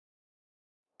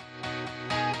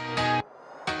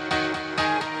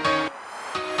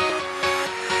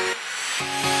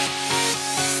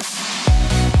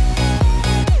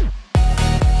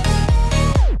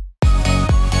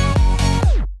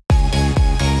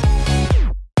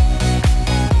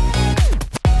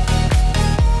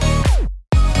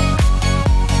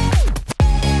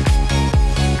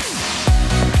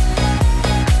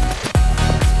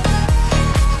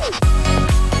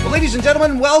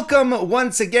welcome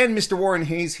once again. Mr. Warren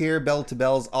Hayes here, Belle to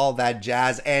Bells, all that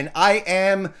jazz. And I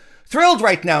am thrilled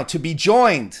right now to be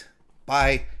joined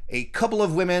by a couple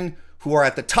of women who are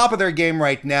at the top of their game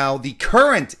right now. The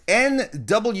current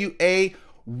NWA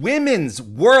Women's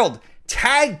World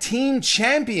Tag Team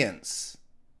Champions,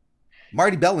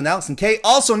 Marti, Belle, and Allysin K,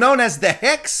 also known as the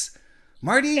Hex.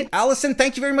 Marti, Allysin,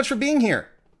 thank you very much for being here.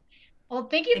 Well,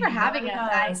 thank you for having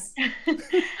us.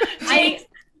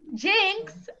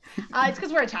 Jinx. It's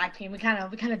because we're a tag team. We kind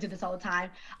of do this all the time.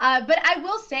 But I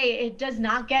will say it does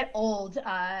not get old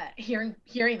hearing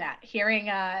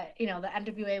the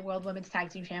NWA World Women's Tag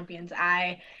Team Champions.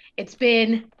 It's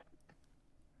been.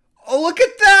 Oh, look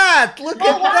at that! Look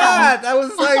at that! I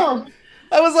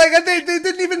was like, they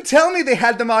didn't even tell me they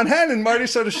had them on hand, and Marti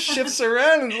sort of shifts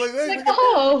around and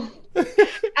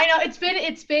I know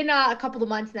it's been a couple of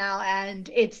months now, and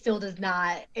it still does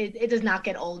not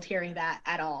get old hearing that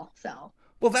at all. So.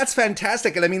 Well, that's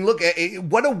fantastic. And I mean, look,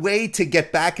 what a way to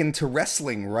get back into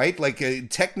wrestling, right? Like,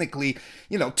 technically,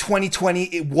 2020,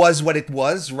 it was what it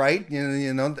was, right?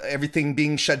 You know, everything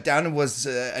being shut down. It was,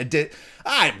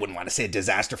 I wouldn't want to say a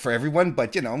disaster for everyone,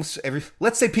 but,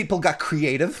 let's say people got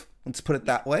creative. Let's put it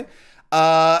that way.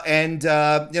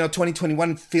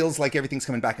 2021 feels like everything's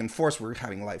coming back in force. We're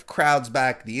having live crowds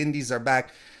back. The indies are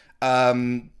back.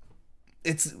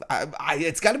 It's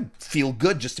got to feel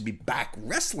good just to be back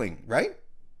wrestling, right?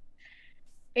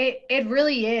 It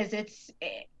really is.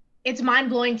 It's mind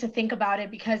blowing to think about it,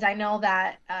 because I know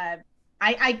that I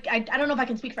don't know if I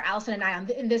can speak for Allysin and I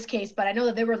in this case, but I know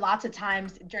that there were lots of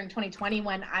times during 2020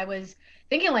 when I was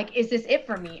thinking, like, is this it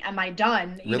for me? Am I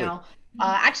done? Really?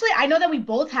 Actually, I know that we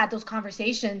both had those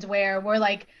conversations where we're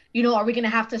like, are we going to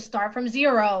have to start from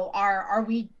zero? Are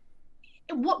we,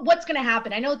 what's going to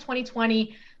happen? I know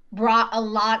 2020 brought a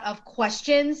lot of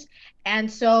questions. And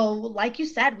so, like you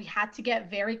said, we had to get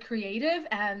very creative,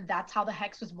 and that's how the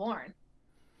Hex was born.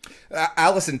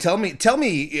 Allysin, tell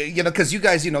me, because you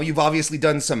guys, you've obviously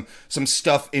done some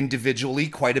stuff individually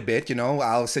quite a bit.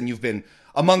 Allysin, you've been,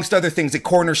 amongst other things, a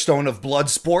cornerstone of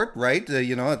Bloodsport, right?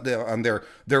 On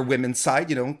their women's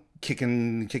side,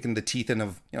 kicking the teeth in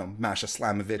of Masha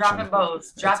Slamovich,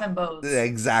 dropping bows.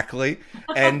 Exactly.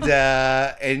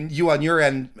 And you on your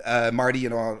end, Marti,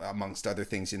 amongst other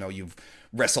things, you've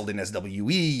wrestled in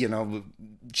SWE,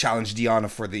 challenged Deanna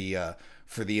for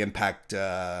the Impact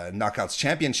Knockouts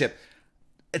Championship.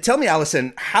 Tell me,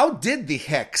 Allysin, how did the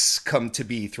Hex come to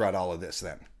be throughout all of this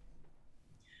then?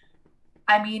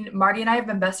 I mean, Marti and I have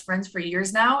been best friends for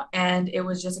years now, and it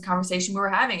was just a conversation we were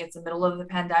having. It's the middle of the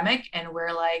pandemic, and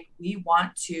we're like, we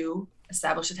want to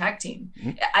establish a tag team.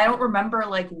 Mm-hmm. I don't remember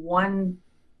like one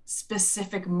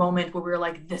specific moment where we were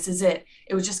like, this is it.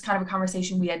 It was just kind of a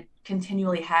conversation we had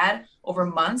continually had over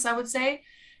months, I would say.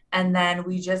 And then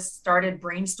we just started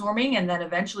brainstorming, and then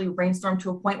eventually brainstormed to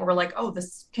a point where we're like, oh,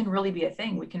 this can really be a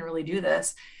thing. We can really do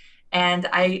this. And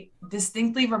I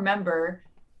distinctly remember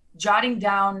jotting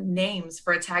down names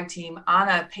for a tag team on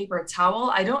a paper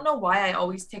towel. I don't know why I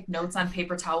always take notes on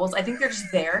paper towels. I think they're just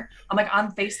there. I'm like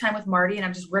on FaceTime with Marti, and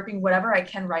I'm just ripping whatever I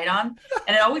can write on.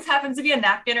 And it always happens to be a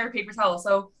napkin or a paper towel.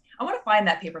 So I want to find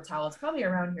that paper towel. It's probably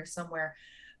around here somewhere.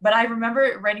 But I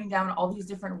remember writing down all these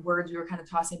different words we were kind of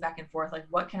tossing back and forth, like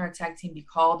what can our tag team be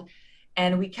called?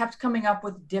 And we kept coming up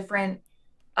with different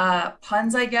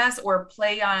puns, I guess, or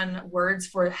play on words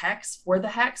for the Hex,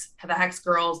 the Hex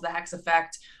Girls, the Hex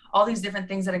Effect, all these different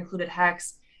things that included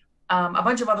Hex, a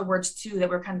bunch of other words too that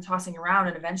we're kind of tossing around.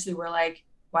 And eventually we're like,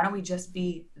 why don't we just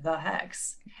be the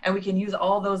Hex? And we can use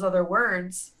all those other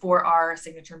words for our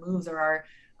signature moves or our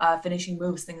finishing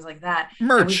moves, things like that.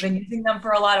 Merch. And we've been using them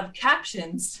for a lot of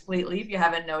captions lately, if you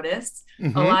haven't noticed.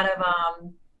 Mm-hmm. A lot of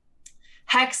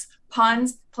Hex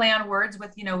puns, play on words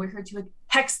with, we heard to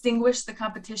extinguish the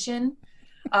competition.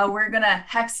 We're going to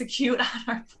hexecute on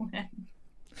our plan.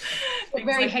 We're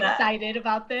very excited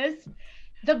about this.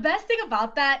 The best thing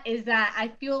about that is that I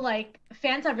feel like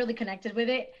fans have really connected with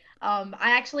it. I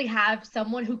actually have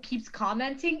someone who keeps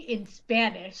commenting in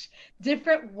Spanish,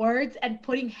 different words, and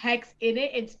putting Hex in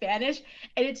it in Spanish.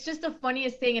 And it's just the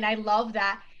funniest thing. And I love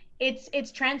that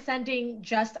it's transcending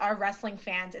just our wrestling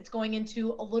fans. It's going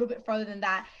into a little bit further than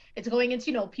that. It's going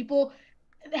into, people.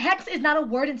 Hex is not a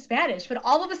word in Spanish, but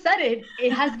all of a sudden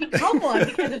it has become one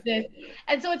because of this.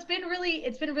 And so it's been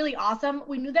really awesome.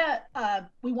 We knew that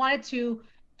we wanted to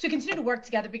continue to work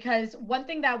together, because one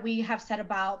thing that we have said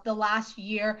about the last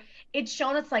year, it's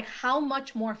shown us like how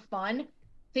much more fun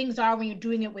things are when you're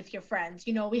doing it with your friends.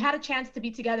 We had a chance to be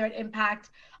together at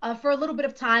Impact for a little bit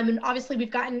of time, and obviously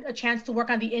we've gotten a chance to work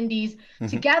on the indies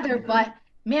together, but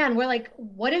man, we're like,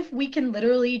 what if we can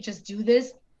literally just do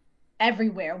this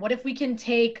everywhere? What if we can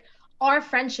take our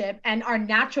friendship and our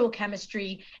natural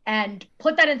chemistry and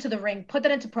put that into the ring, put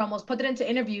that into promos, put that into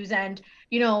interviews, and,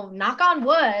 you know, knock on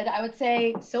wood, I would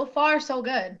say so far so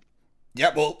good.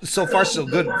 Yeah, well, so far so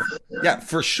good. Yeah,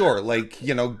 for sure. Like,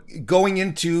 you know, going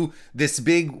into this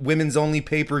big women's only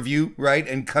pay-per-view, right?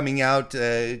 And coming out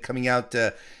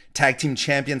tag team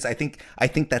champions, I think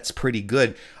that's pretty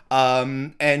good.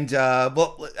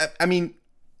 Well, I mean,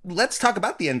 let's talk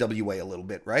about the NWA a little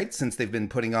bit, right? Since they've been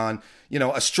putting on, you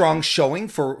know, a strong showing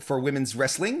for women's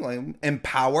wrestling, like,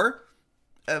 Empower.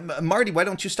 Marti, why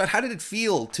don't you start? How did it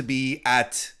feel to be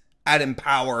at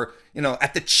Empower, you know,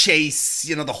 at the Chase,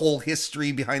 you know, the whole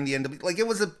history behind the NWA? Like, it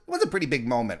was a pretty big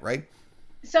moment, right?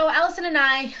 So Allysin and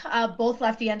I both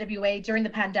left the NWA during the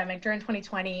pandemic, during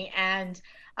 2020, and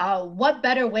what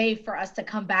better way for us to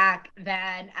come back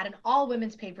than at an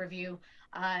all-women's pay-per-view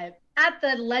at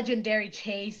the legendary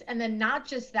Chase, and then not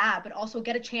just that, but also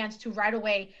get a chance to right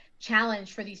away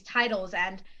challenge for these titles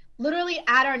and literally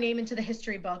add our name into the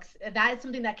history books. That is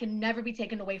something that can never be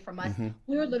taken away from us.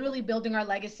 We were literally building our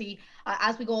legacy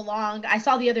as we go along. I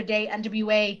saw the other day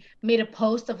NWA made a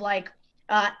post of like,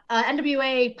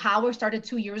 NWA Power started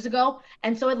 2 years ago,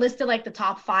 and so it listed like the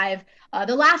top five,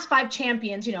 the last five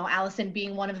champions, you know, Allysin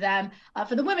being one of them,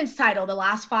 for the women's title, the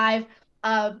last five,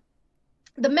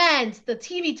 the men's, the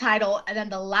TV title, and then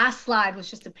the last slide was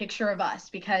just a picture of us,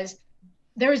 because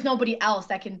there is nobody else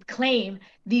that can claim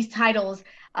these titles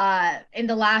in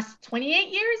the last 28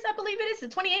 years, I believe it is. Is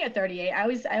it 28 or 38?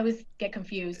 I always get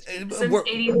confused. Since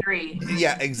 83.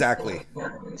 Yeah, exactly.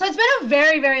 So it's been a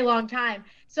very, very long time.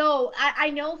 So I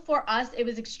know for us, it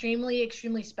was extremely,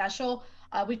 extremely special.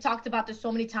 We've talked about this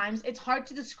so many times. It's hard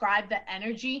to describe the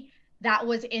energy that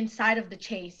was inside of the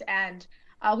Chase. And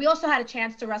we also had a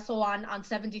chance to wrestle on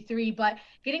 73, but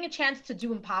getting a chance to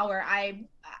do Empower,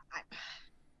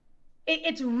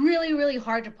 it's really, really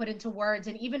hard to put into words.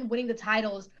 And even winning the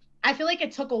titles, I feel like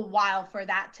it took a while for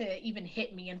that to even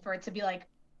hit me and for it to be like,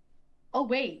 oh,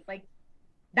 wait, like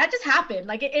that just happened.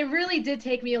 Like it really did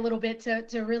take me a little bit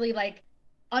to really like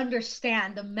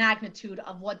understand the magnitude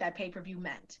of what that pay-per-view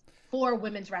meant for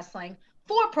women's wrestling,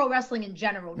 for pro wrestling in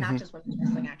general, not just women's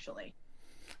wrestling, actually.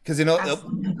 Because, you know,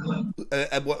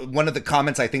 one of the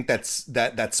comments I think that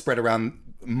spread around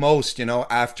most, you know,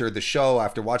 after the show,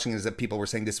 after watching, is that people were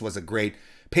saying this was a great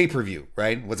pay-per-view,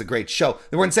 right? It was a great show.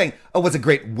 They weren't saying, oh, it was a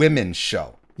great women's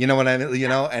show. You know what I mean? You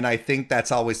know, and I think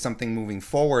that's always something moving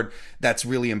forward that's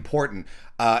really important.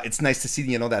 It's nice to see,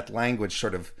 you know, that language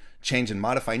sort of change and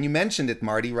modify. And you mentioned it,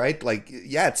 Marti, right? Like,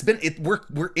 yeah,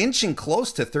 we're inching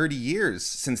close to 30 years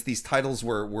since these titles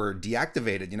were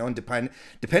deactivated, you know, and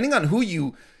depending on who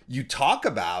you talk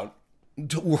about,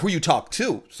 who you talk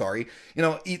to, sorry, you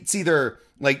know, it's either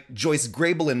like Joyce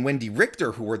Grable and Wendy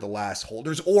Richter who were the last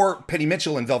holders, or Penny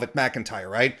Mitchell and Velvet McIntyre,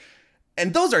 right?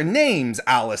 And those are names,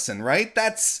 Allysin, right?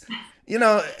 That's, you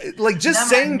know, like just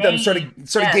saying them sort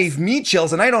of gave me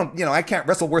chills, and I don't, you know, I can't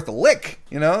wrestle worth a lick,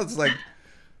 you know? It's like,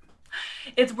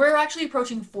 we're actually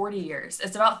approaching 40 years.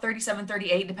 It's about 37,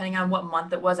 38, depending on what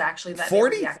month it was actually that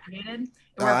 40? they were deactivated.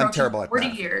 I'm terrible at 40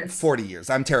 math. years. 40 years.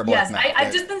 I'm terrible at math. Yes,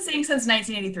 I've just been saying since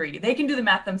 1983. They can do the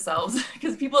math themselves,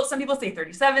 because some people say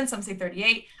 37, some say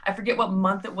 38. I forget what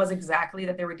month it was exactly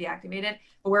that they were deactivated,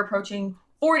 but we're approaching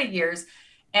 40 years.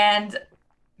 And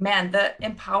man, the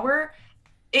Empower,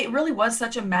 it really was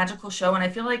such a magical show. And I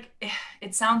feel like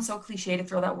it sounds so cliche to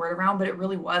throw that word around, but it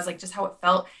really was, like, just how it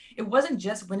felt. It wasn't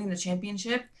just winning the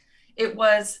championship. It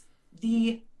was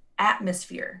the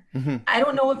atmosphere. I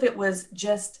don't know if it was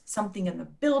just something in the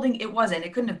building. It wasn't.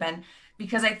 It couldn't have been,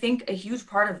 because I think a huge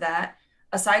part of that,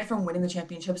 aside from winning the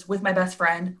championships with my best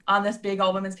friend on this big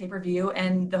all women's pay-per-view,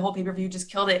 and the whole pay-per-view just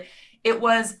killed it, it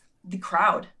was the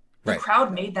crowd. The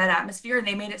crowd made that atmosphere, and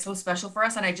they made it so special for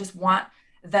us. And I just want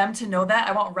them to know that.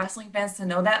 I want wrestling fans to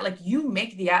know that, like, you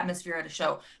make the atmosphere at a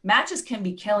show. Matches can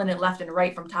be killing it left and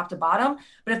right from top to bottom,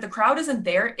 but if the crowd isn't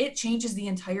there, it changes the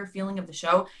entire feeling of the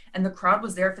show. And the crowd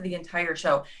was there for the entire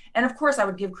show. And of course, I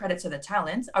would give credit to the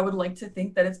talent. I would like to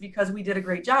think that it's because we did a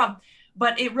great job,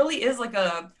 but it really is like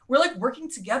we're like working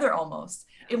together almost.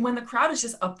 And when the crowd is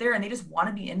just up there and they just want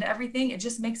to be into everything, it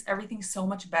just makes everything so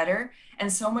much better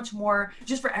and so much more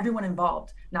just for everyone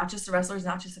involved, not just the wrestlers,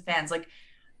 not just the fans. Like,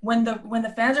 when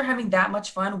the fans are having that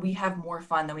much fun, we have more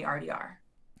fun than we already are.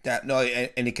 Yeah, no,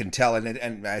 and you can tell,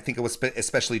 and I think it was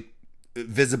especially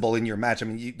visible in your match. I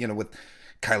mean, you know, with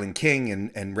Kylan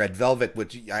King and Red Velvet,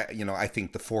 which I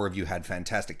think the four of you had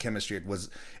fantastic chemistry.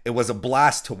 It was a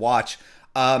blast to watch.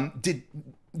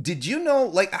 Did you know,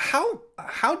 like,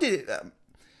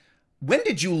 when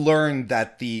did you learn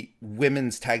that the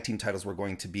women's tag team titles were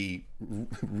going to be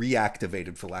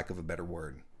reactivated, for lack of a better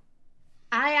word?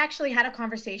 I actually had a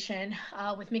conversation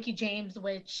with Mickie James,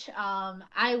 which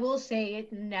I will say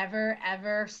it never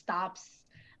ever stops.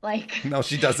 Like, No,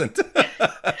 she doesn't.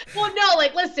 well, no,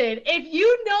 like, listen, if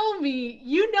you know me,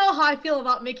 you know how I feel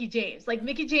about Mickie James. Like,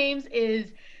 Mickie James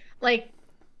is like,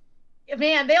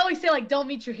 man, they always say like don't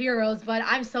meet your heroes, but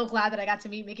I'm so glad that I got to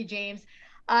meet Mickie James.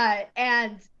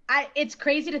 And it's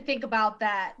crazy to think about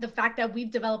that, the fact that we've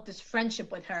developed this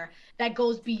friendship with her that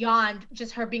goes beyond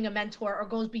just her being a mentor or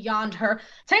goes beyond her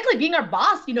technically being our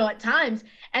boss, at times.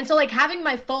 And so like having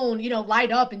my phone,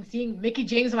 light up and seeing Mickie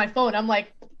James on my phone, I'm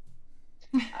like,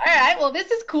 all right, well, this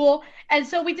is cool. And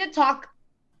so we did talk,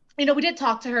 we did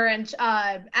talk to her, and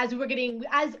as we were getting,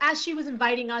 as she was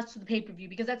inviting us to the pay-per-view,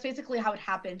 because that's basically how it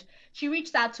happened. She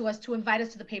reached out to us to invite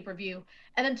us to the pay-per-view,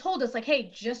 and then told us like, hey,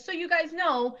 just so you guys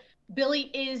know,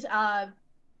 Billie is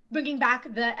bringing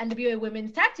back the NWA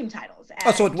Women's Tag Team titles. And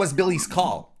Oh, so it was Billie's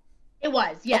call. it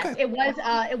was, yes, Okay. it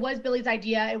was Billie's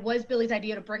idea. It was Billie's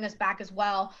idea to bring us back as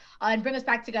well, and bring us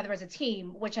back together as a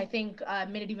team, which I think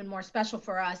made it even more special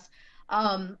for us.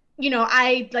 I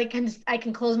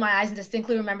can close my eyes and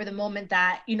distinctly remember the moment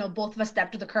that, both of us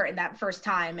stepped to the curtain that first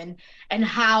time, and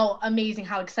how amazing,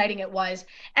 how exciting it was.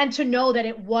 And to know that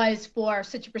it was for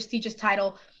such a prestigious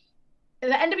title. The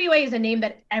NWA is a name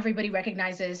that everybody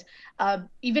recognizes.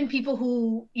 Even people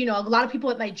who, a lot of people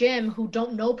at my gym who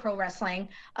don't know pro wrestling,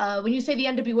 when you say the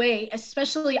NWA,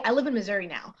 especially I live in Missouri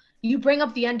now, you bring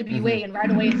up the NWA and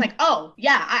right away it's like, oh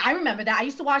yeah, I remember that. I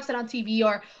used to watch that on TV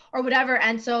or whatever.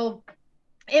 And so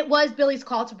it was Billie's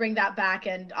call to bring that back,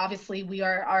 and obviously we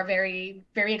are very,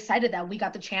 very excited that we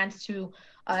got the chance to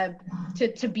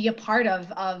be a part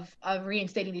of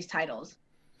reinstating these titles.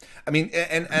 I mean,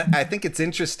 and I think it's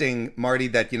interesting, Marti,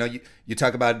 that you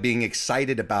talk about being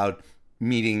excited about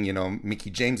meeting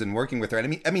Mickie James and working with her.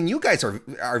 And I mean, you guys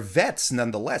are vets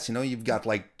nonetheless. You've got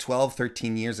like 12,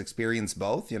 13 years experience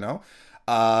both.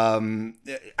 Allysin,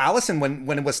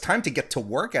 when it was time to get to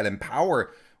work at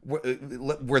Empower,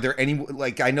 were there any,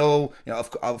 like, I know,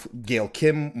 of Gail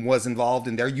Kim was involved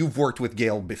in there. You've worked with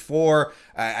Gail before.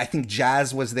 I think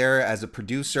Jazz was there as a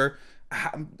producer.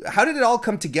 How did it all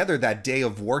come together that day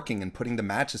of working and putting the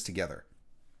matches together?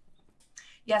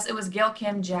 Yes, it was Gail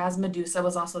Kim, Jazz, Medusa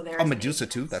was also there. Oh, Medusa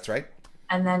too, that's right.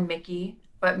 And then Mickie,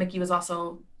 but Mickie was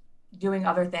also doing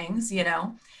other things, We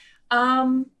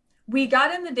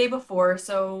got in the day before,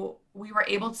 so we were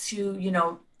able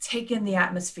to, take in the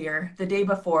atmosphere the day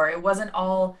before. It wasn't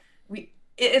all,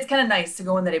 it's kind of nice to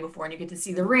go in the day before and you get to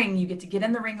see the ring, you get to get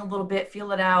in the ring a little bit,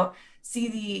 feel it out,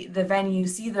 see the venue,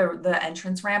 see the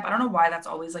entrance ramp. I don't know why that's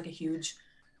always like a huge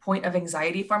point of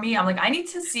anxiety for me. I'm like, I need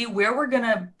to see where we're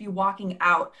gonna be walking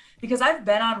out, because I've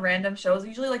been on random shows,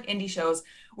 usually like indie shows,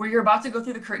 where you're about to go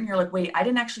through the curtain, you're like, wait, I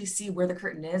didn't actually see where the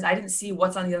curtain is. I didn't see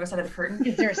what's on the other side of the curtain.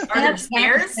 Is there Are there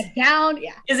stairs down?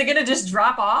 Yeah. Is it gonna just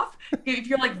drop off? If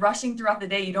you're like rushing throughout the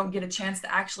day, you don't get a chance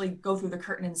to actually go through the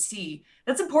curtain and see.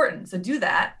 That's important. So do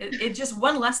that. It's just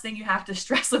one less thing you have to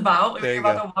stress about when you're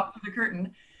about to walk through the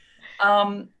curtain.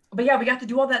 But yeah, we got to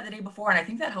do all that the day before, and I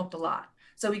think that helped a lot.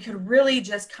 So we could really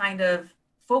just kind of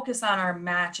focus on our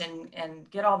match and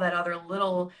get all that other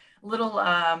little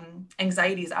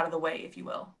anxieties out of the way, if you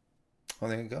will. Well,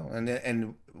 there you go. And it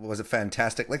was a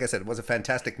fantastic, like I said, it was a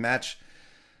fantastic match.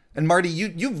 And Marti,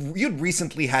 you'd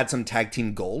recently had some tag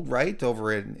team gold, right,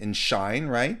 over in Shine,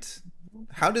 right?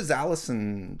 How does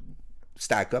Allysin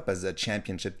stack up as a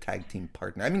championship tag team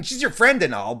partner? I mean, she's your friend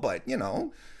and all, but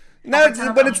now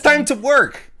it's time to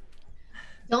work.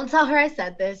 Don't tell her I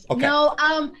said this. Okay. No,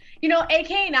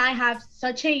 AK and I have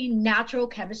such a natural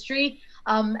chemistry.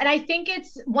 And I think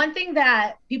it's one thing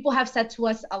that people have said to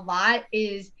us a lot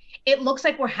is it looks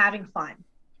like we're having fun.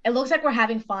 It looks like we're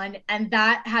having fun. And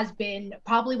that has been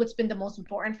probably what's been the most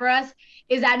important for us,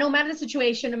 is that no matter the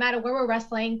situation, no matter where we're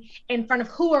wrestling, in front of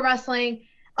who we're wrestling,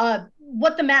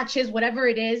 what the match is, whatever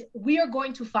it is, we are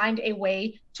going to find a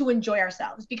way to enjoy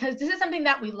ourselves, because this is something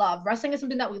that we love. Wrestling is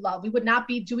something that we love. We would not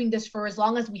be doing this for as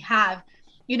long as we have,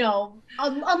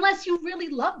 unless you really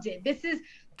loved it. This is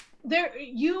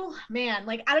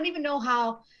like, I don't even know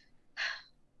how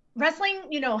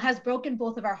wrestling, has broken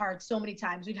both of our hearts so many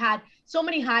times. We've had so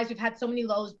many highs, we've had so many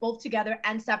lows, both together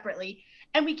and separately,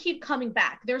 and we keep coming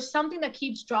back. There's something that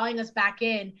keeps drawing us back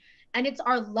in, and it's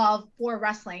our love for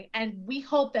wrestling. And we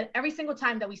hope that every single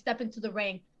time that we step into the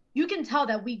ring, you can tell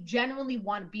that we genuinely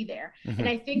want to be there. Mm-hmm. And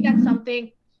I think that's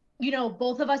something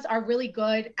both of us are really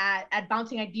good at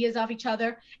bouncing ideas off each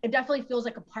other. It definitely feels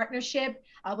like a partnership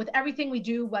with everything we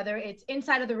do, whether it's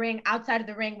inside of the ring, outside of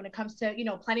the ring, when it comes to,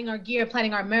 planning our gear,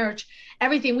 planning our merch,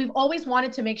 everything. We've always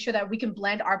wanted to make sure that we can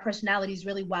blend our personalities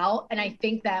really well. And I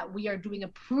think that we are doing a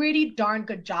pretty darn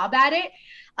good job at it.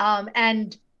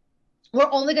 And we're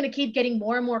only going to keep getting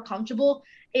more and more comfortable.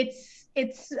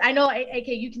 I know, AK,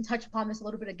 you can touch upon this a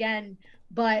little bit again,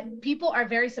 but people are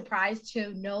very surprised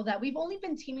to know that we've only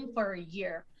been teaming for a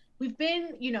year. We've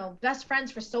been, best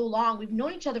friends for so long. We've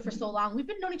known each other for so long. We've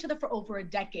been knowing each other for over a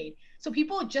decade. So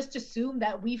people just assume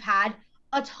that we've had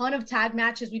a ton of tag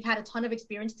matches. We've had a ton of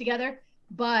experience together.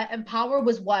 But Empower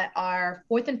was what, our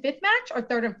fourth and fifth match, or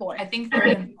third and fourth? I think third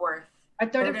and fourth. Our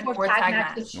third and fourth tag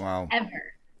matches wow.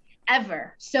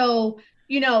 ever. So,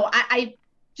 I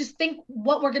just think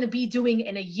what we're going to be doing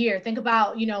in a year. Think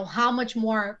about, how much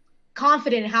more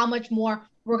confident, how much more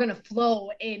we're going to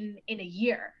flow in a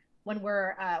year when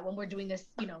we're doing this,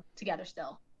 together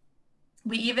still.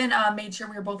 We even made sure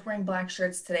we were both wearing black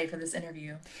shirts today for this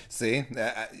interview. See,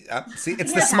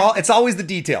 it's the small. It's always the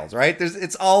details, right?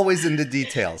 It's always in the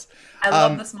details. I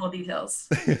love the small details.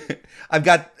 I've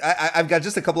got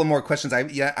just a couple of more questions.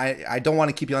 I don't want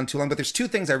to keep you on too long, but there's two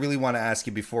things I really want to ask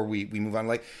you before we move on.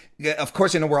 Like, of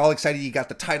course, we're all excited. You got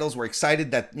the titles. We're excited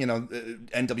that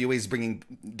NWA is bringing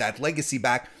that legacy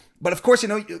back. But of course,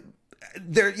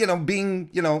 they're being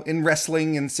in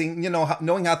wrestling and seeing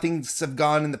knowing how things have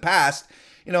gone in the past.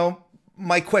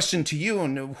 My question to you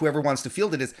and whoever wants to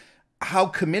field it is, how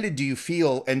committed do you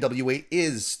feel NWA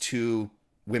is to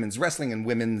women's wrestling and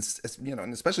women's,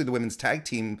 and especially the women's tag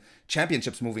team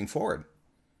championships moving forward?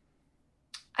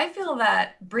 I feel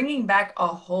that bringing back a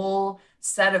whole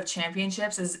set of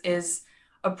championships is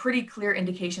a pretty clear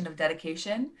indication of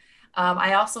dedication.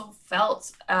 I also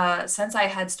felt since I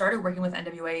had started working with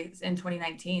NWA in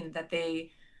 2019 that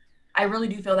I really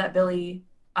do feel that Billy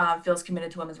feels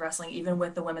committed to women's wrestling, even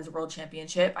with the Women's World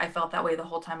Championship. I felt that way the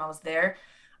whole time I was there.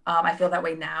 I feel that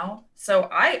way now. So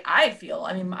I feel,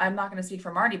 I'm not going to speak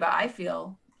for Marti, but I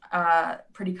feel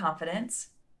pretty confident.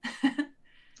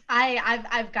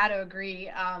 I've got to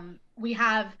agree. We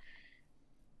have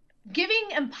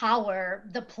giving Empower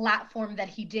the platform that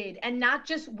he did, and not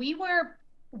just we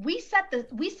set the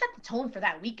tone for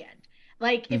that weekend.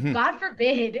 Like, if God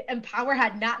forbid Empower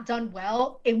had not done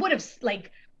well, it would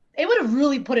have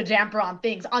really put a damper on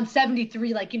things on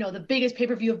 73, the biggest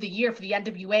pay-per-view of the year for the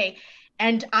NWA.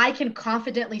 And I can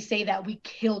confidently say that we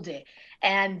killed it.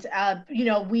 And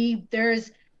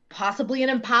there's possibly an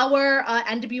Empower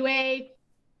NWA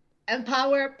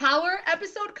Empower Power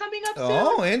episode coming up soon.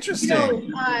 Oh,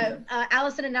 interesting.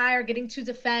 Allysin and I are getting to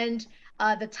defend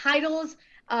the titles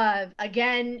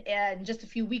again in just a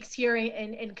few weeks here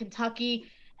in Kentucky.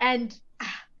 And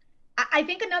I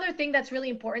think another thing that's really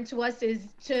important to us is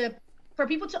for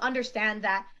people to understand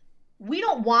that we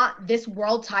don't want this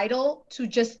world title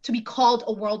to be called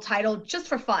a world title just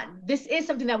for fun. This is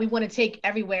something that we want to take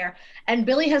everywhere. And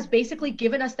Billy has basically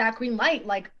given us that green light.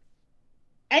 Like,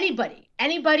 anybody,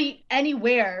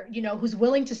 anywhere, who's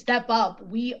willing to step up,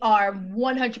 we are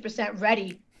 100%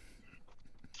 ready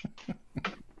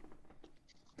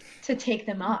to take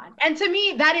them on. And to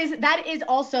me, that is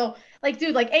also, like,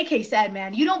 dude, like AK said,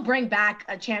 man, you don't bring back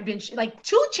a championship, like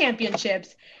 2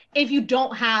 championships, if you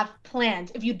don't have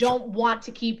plans, if you don't want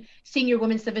to keep seeing your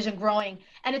women's division growing.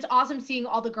 And it's awesome seeing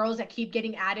all the girls that keep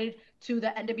getting added to the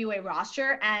NWA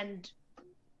roster. And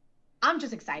I'm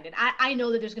just excited. I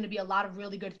know that there's going to be a lot of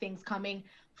really good things coming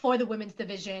for the women's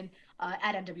division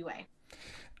at NWA.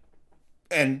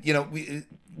 And,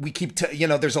 we keep,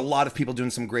 there's a lot of people doing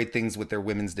some great things with their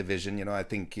women's division. I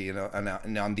think, and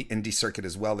on the indie circuit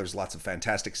as well, there's lots of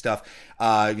fantastic stuff.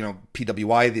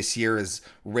 PWI this year has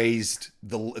raised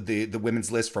the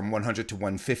women's list from 100 to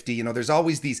 150. There's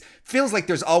always feels like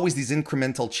there's always these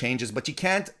incremental changes, but you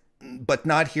can't but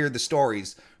not hear the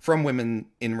stories from women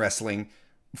in wrestling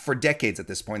for decades at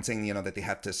this point, saying, that they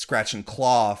have to scratch and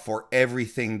claw for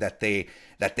everything that they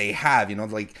have,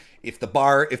 like if the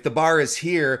bar is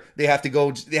here, they have to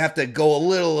go a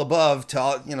little above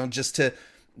to, just to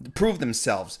prove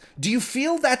themselves. Do you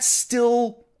feel that's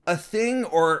still a thing,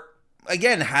 or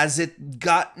again, has it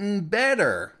gotten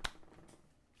better?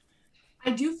 I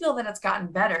do feel that it's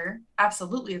gotten better.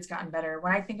 Absolutely, it's gotten better.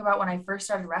 When I think about when I first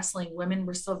started wrestling, women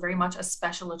were still very much a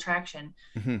special attraction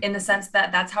in the sense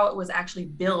that that's how it was actually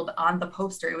billed on the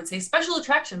poster. It would say special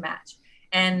attraction match.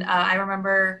 And I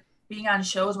remember being on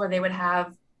shows where they would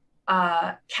have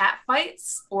cat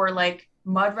fights or like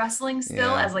mud wrestling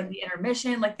still as like the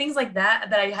intermission, like things like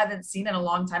that I haven't seen in a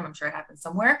long time. I'm sure it happened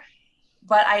somewhere.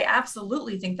 But I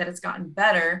absolutely think that it's gotten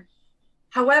better.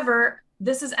 However,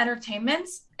 this is entertainment,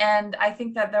 and I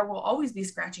think that there will always be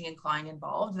scratching and clawing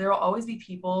involved. There will always be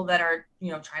people that are,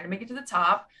 you know, trying to make it to the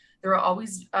top. There will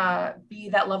always be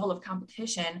that level of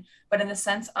competition, but in the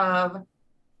sense of,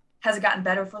 has it gotten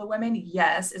better for the women?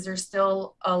 Yes. Is there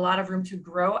still a lot of room to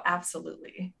grow?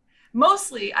 Absolutely.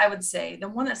 Mostly, I would say the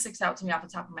one that sticks out to me off the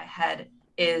top of my head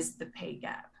is the pay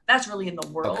gap. That's really in the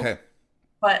world,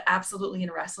 but absolutely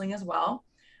in wrestling as well.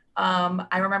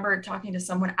 I remember talking to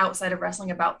someone outside of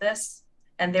wrestling about this,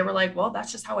 and they were like, well,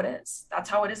 that's just how it is. That's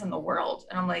how it is in the world.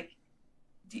 And I'm like,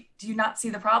 do you not see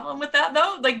the problem with that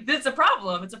though? Like, it's a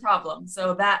problem. It's a problem.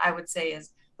 So that, I would say, is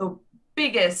the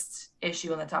biggest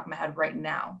issue on the top of my head right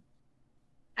now.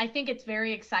 I think it's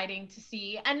very exciting to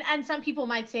see. And some people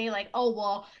might say like, oh,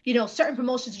 well, you know, certain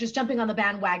promotions are just jumping on the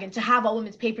bandwagon to have all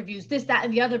women's pay-per-views, this, that,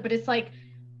 and the other. But it's like,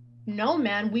 no,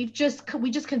 man, we just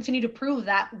continue to prove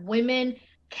that women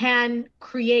can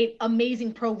create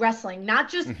amazing pro wrestling, not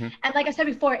just, and like I said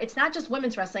before, it's not just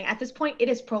women's wrestling. At this point, it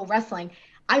is pro wrestling.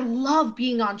 I love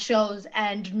being on shows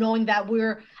and knowing that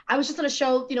I was just on a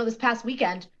show, you know, this past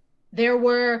weekend. There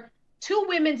were 2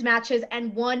 women's matches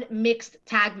and 1 mixed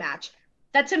tag match.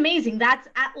 That's amazing. That's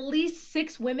at least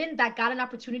 6 women that got an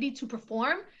opportunity to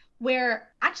perform, where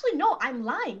actually, no, I'm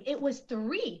lying. It was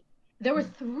 3. There were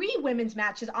 3 women's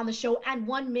matches on the show and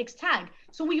 1 mixed tag.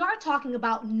 So we are talking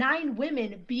about 9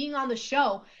 women being on the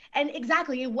show. And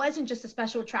exactly, it wasn't just a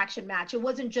special attraction match. It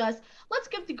wasn't just, let's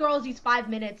give the girls these 5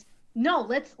 minutes. No,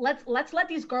 let's let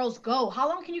these girls go. How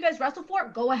long can you guys wrestle for?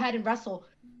 Go ahead and wrestle.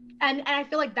 And I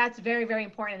feel like that's very, very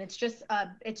important. It's just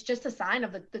a sign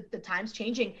of the times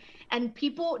changing, and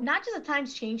people, not just the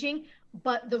times changing,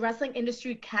 but the wrestling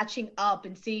industry catching up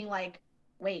and seeing like,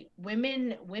 wait,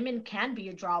 women can be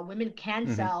a draw. Women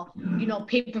can sell, you know,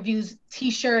 pay-per-views,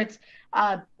 T-shirts,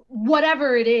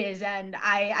 whatever it is. And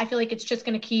I feel like it's just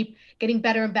going to keep getting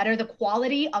better and better. The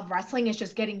quality of wrestling is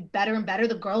just getting better and better.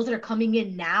 The girls that are coming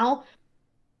in now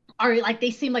are like,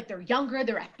 they seem like they're younger,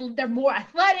 they're more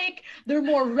athletic, they're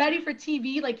more ready for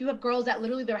TV. Like, you have girls that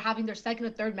literally they're having their 2nd or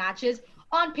 3rd matches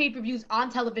on pay-per-views on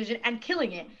television and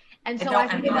killing it. And so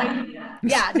I feel like,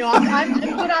 yeah, no, I'm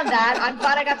good on that. I'm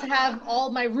glad I got to have all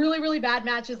my really, really bad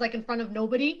matches like in front of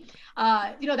nobody.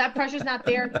 You know, that pressure's not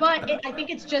there, but I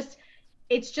think it's just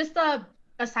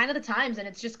a sign of the times, and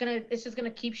it's just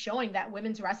gonna keep showing that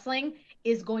women's wrestling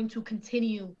is going to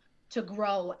continue to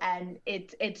grow, and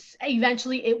it's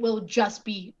eventually it will just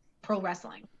be pro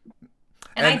wrestling.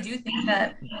 And I do think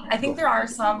that, I think there are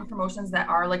some promotions that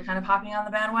are like kind of hopping on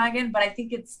the bandwagon, but I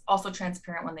think it's also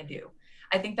transparent when they do.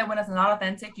 I think that when it's not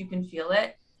authentic, you can feel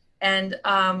it. And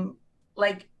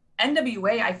like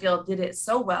NWA, I feel, did it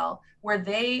so well, where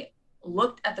they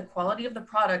looked at the quality of the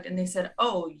product and they said,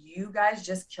 oh, you guys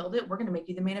just killed it. We're going to make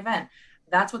you the main event.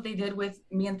 That's what they did with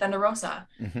me and Thunder Rosa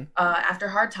after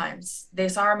Hard Times. They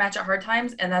saw our match at Hard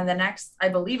Times, and then I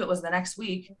believe it was the next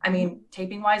week. I mean,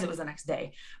 taping wise, it was the next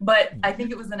day, but I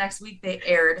think it was the next week they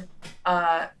aired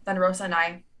Thunder Rosa and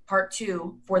I Part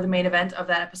 2 for the main event of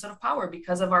that episode of Power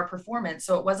because of our performance.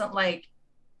 So it wasn't like,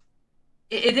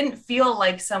 it didn't feel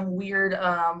like some weird,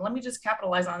 let me just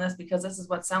capitalize on this because this is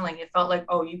what's selling. It felt like,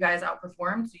 oh, you guys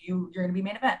outperformed, so you're going to be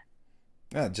main event.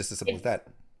 Yeah, just as simple as that.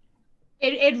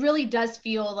 It really does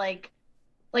feel like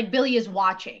Billy is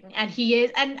watching, and he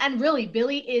is, and really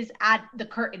Billy is at the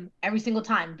curtain every single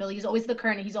time. Billy is always at the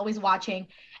curtain. He's always watching.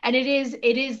 And it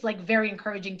is like very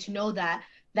encouraging to know that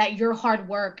your hard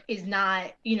work is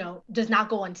not, you know, does not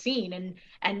go unseen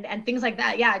and things like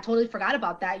that. Yeah, I totally forgot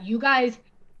about that. You guys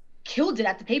killed it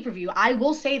at the pay-per-view. I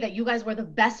will say that you guys were the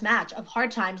best match of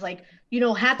Hard Times. Like, you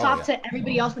know, hats off to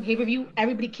everybody else in the pay-per-view.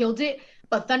 Everybody killed it.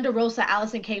 But Thunder Rosa,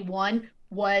 Allysin K1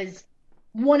 was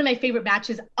one of my favorite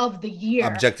matches of the year.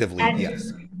 Objectively,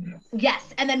 yes.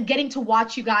 Yes, and then getting to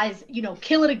watch you guys, you know,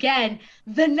 kill it again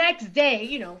the next day,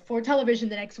 you know, for television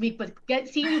the next week, but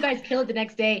seeing you guys kill it the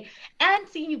next day and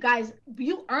seeing you guys,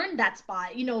 you earned that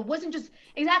spot. You know, it wasn't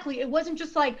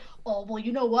just like, oh, well,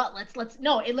 you know what, let's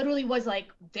no, it literally was like,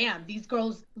 damn, these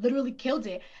girls literally killed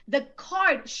it. The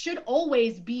card should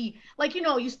always be like, you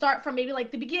know, you start from maybe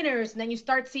like the beginners, and then you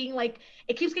start seeing like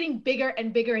it keeps getting bigger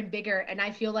and bigger and bigger, and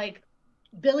I feel like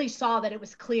Billy saw that it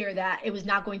was clear that it was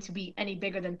not going to be any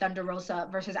bigger than Thunder Rosa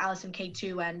versus Allysin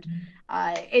K2, and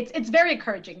it's very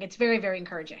encouraging. It's very, very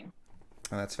encouraging.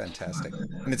 Oh, that's fantastic,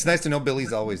 and it's nice to know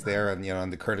Billy's always there and, you know, on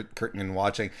the curtain and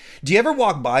watching. Do you ever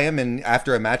walk by him and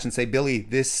after a match and say, Billy,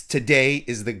 today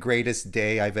is the greatest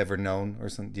day I've ever known, or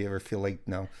something? Do you ever feel like,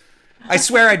 no? I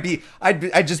swear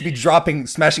I'd just be dropping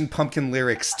Smashing Pumpkin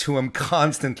lyrics to him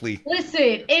constantly.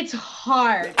 Listen, it's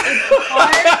hard. It's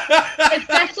hard,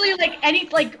 especially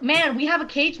like man, we have a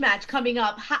cage match coming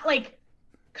up.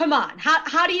 come on,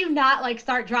 how do you not like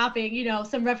start dropping, you know,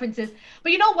 some references?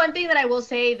 But you know, one thing that I will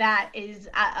say that is,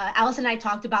 Allysin and I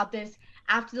talked about this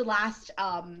after the last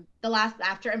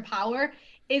after Empower,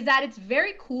 is that it's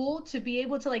very cool to be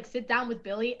able to like sit down with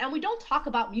Billy and we don't talk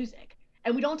about music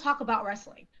and we don't talk about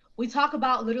wrestling. We talk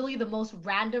about literally the most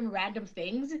random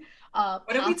things. What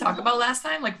did we talk about last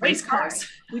time? Like race cars.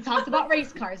 We talked about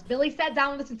race cars. Billy sat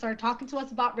down with us and started talking to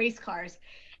us about race cars.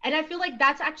 And I feel like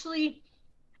that's actually,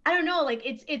 I don't know, like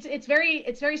it's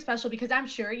very special because I'm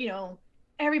sure, you know,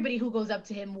 everybody who goes up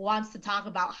to him wants to talk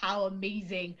about how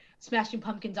amazing Smashing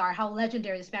Pumpkins are, how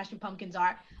legendary the Smashing Pumpkins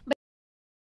are.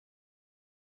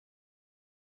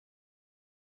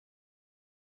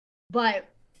 But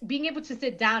being able to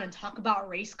sit down and talk about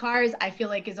race cars, I feel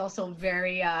like is also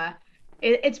very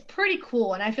it's pretty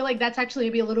cool. And I feel like that's actually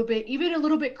maybe even a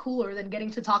little bit cooler than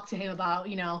getting to talk to him about,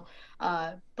 you know,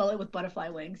 Bullet with Butterfly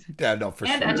Wings. Yeah, no, for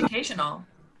sure. And educational.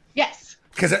 Yes.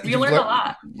 Because you learned a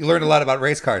lot. You learned a lot about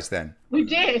race cars then. We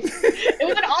did. It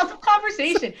was an awesome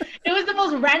conversation. It was the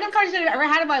most random conversation I've ever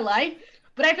had in my life.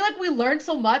 But I feel like we learned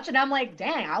so much, and I'm like,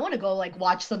 dang, I want to go like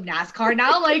watch some NASCAR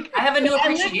now. Like, I have a new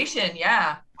appreciation.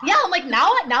 Yeah. Yeah, I'm like, now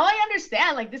I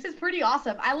understand. Like, this is pretty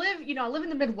awesome. I live in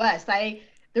the Midwest.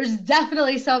 There's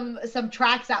definitely some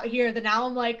tracks out here that now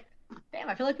I'm like, damn,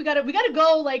 I feel like we gotta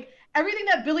go, like everything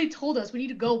that Billy told us, we need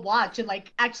to go watch and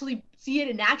like actually see it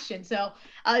in action. So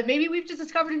maybe we've just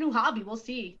discovered a new hobby. We'll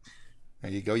see.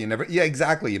 There you go. You never, yeah,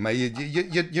 exactly.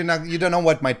 You don't know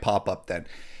what might pop up then.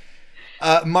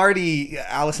 Marti,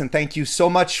 Allysin, thank you so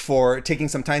much for taking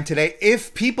some time today.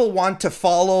 If people want to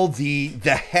follow the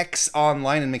Hex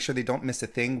online and make sure they don't miss a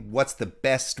thing, what's the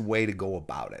best way to go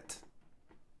about it?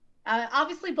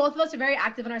 Obviously, both of us are very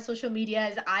active on our social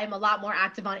medias. I'm a lot more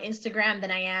active on Instagram than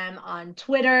I am on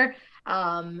Twitter.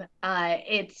 My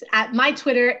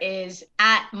Twitter is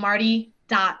at marti.belle,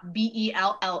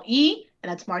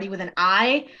 and that's Marti with an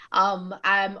I.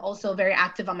 I'm also very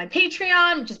active on my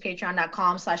Patreon, which is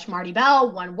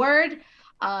patreon.com/MartiBelle, one word.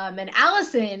 And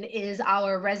Allysin is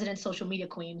our resident social media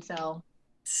queen, so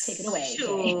take it away.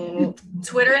 Sure.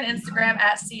 Twitter and Instagram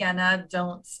at Sienna.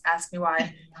 Don't ask me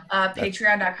why.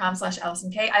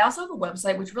 Patreon.com/AllysinK. I also have a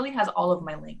website which really has all of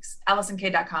my links.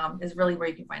 AllysinK.com is really where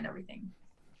you can find everything.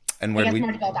 And when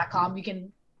MartiBelle.com, you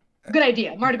can. Good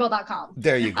idea. MartiBelle.com.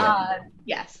 There you go.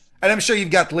 Yes. And I'm sure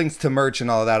you've got links to merch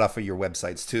and all of that off of your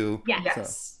websites too.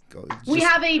 Yes. So we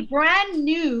have a brand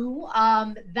new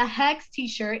The Hex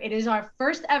t-shirt. It is our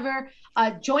first ever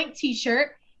joint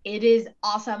t-shirt. It is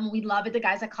awesome. We love it. The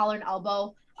guys at Collar and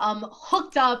Elbow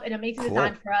hooked up an amazing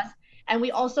design for us. And we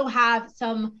also have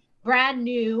some brand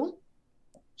new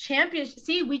champions.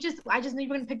 See, I just knew you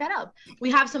were gonna pick that up. We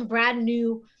have some brand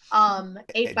new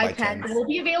 8x10 that will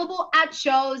be available at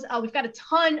shows. We've got a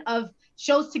ton of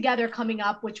shows together coming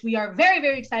up, which we are very,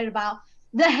 very excited about.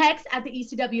 The Hex at the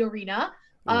ECW Arena.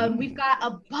 We've got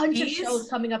a bunch of shows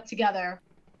coming up together.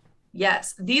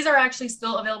 Yes, these are actually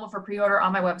still available for pre-order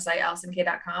on my website,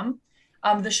 AllysinK.com.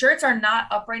 The shirts are not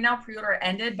up right now. Pre-order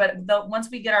ended, but once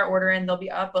we get our order in, they'll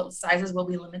be up, but sizes will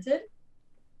be limited.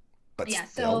 But yeah,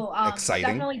 so exciting.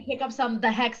 Definitely pick up some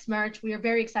The Hex merch. We are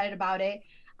very excited about it.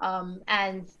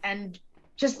 And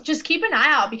just keep an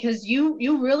eye out, because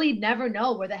you really never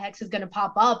know where The Hex is going to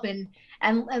pop up. And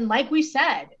like we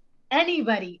said,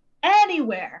 anybody,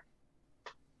 anywhere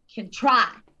can try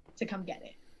to come get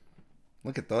it.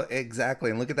 Look at that.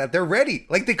 Exactly. And look at that. They're ready.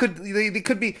 Like they could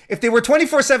be, if they were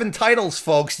 24/7 titles,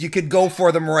 folks, you could go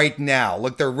for them right now.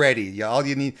 Look, they're ready. All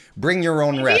you need, bring your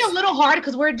own ref. It'd be a little hard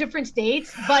because we're in different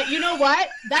states, but you know what?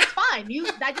 That's fine.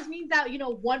 That just means that,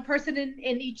 one person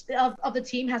in each of the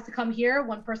team has to come here.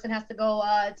 One person has to go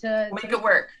to make it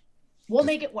work. We'll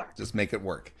make it work. Just make it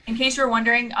work. In case you're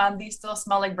wondering, these still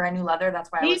smell like brand new leather.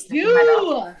 That's why I was thinking my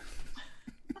belt.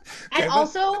 And Okay,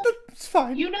 also, it's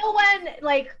fine. When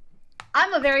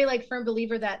I'm a very firm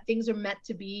believer that things are meant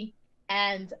to be,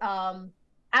 and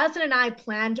Allysin and I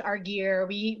planned our gear.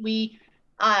 We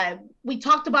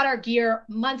talked about our gear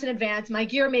months in advance. My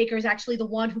gear maker is actually the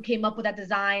one who came up with that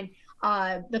design,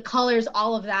 the colors,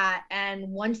 all of that. And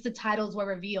once the titles were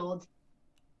revealed,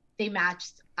 they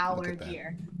matched our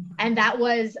gear, and that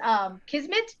was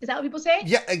kismet. Is that what people say?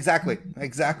 Yeah, exactly.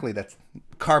 That's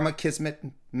karma, kismet,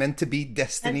 meant to be,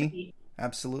 destiny.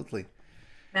 Absolutely.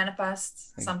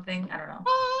 Manifest something. I don't know.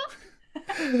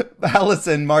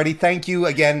 Allysin, Marti, thank you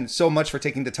again so much for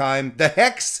taking the time. The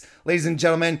Hex, ladies and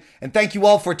gentlemen, and thank you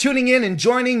all for tuning in and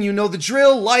joining. You know the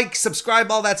drill. Like,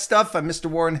 subscribe, all that stuff. I'm Mr.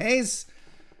 Warren Hayes,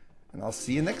 and I'll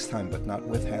see you next time, but not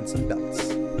with handsome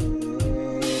belts.